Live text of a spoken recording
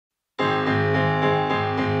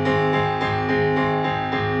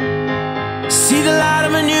See the light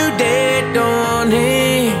of a new day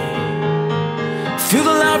dawning. Feel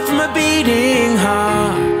the love from a beating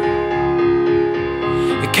heart.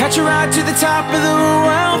 And catch a ride to the top of the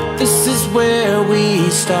world. This is where we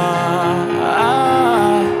start.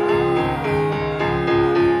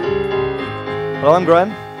 Hello, I'm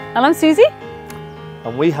Graham. And I'm Susie.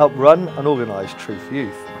 And we help run and organise Truth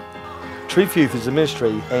Youth. Truth Youth is a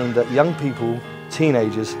ministry aimed at young people,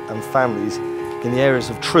 teenagers and families in the areas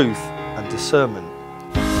of truth and discernment.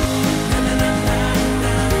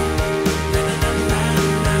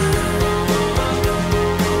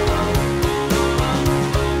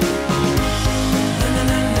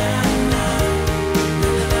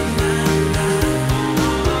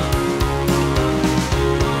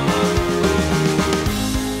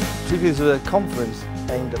 Truth Youth is a conference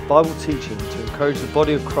aimed at Bible teaching to encourage the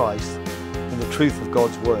body of Christ in the truth of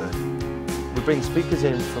God's Word. We bring speakers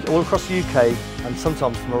in from all across the UK and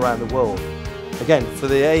sometimes from around the world, again for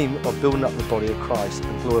the aim of building up the body of Christ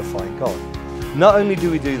and glorifying God. Not only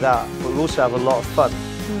do we do that, but we also have a lot of fun.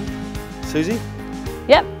 Susie?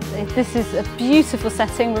 Yep, this is a beautiful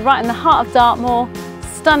setting. We're right in the heart of Dartmoor,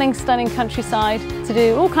 stunning countryside to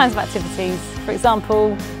do all kinds of activities. For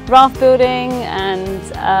example, raft building and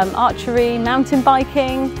archery, mountain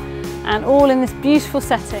biking, and all in this beautiful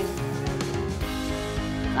setting.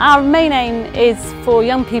 Our main aim is for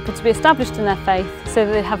young people to be established in their faith so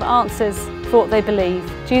that they have answers for what they believe.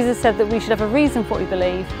 Jesus said that we should have a reason for what we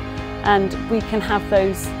believe, and we can have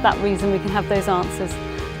that reason, we can have those answers.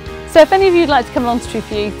 So if any of you would like to come along to Truth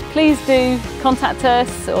Youth, please do contact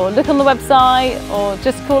us or look on the website or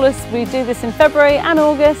just call us. We do this in February and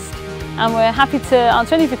August, and we're happy to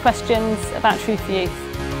answer any of your questions about Truth Youth.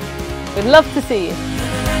 We'd love to see you.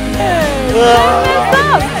 Hey, I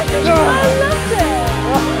loved it!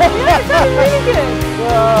 Yeah, it sounded really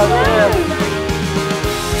good.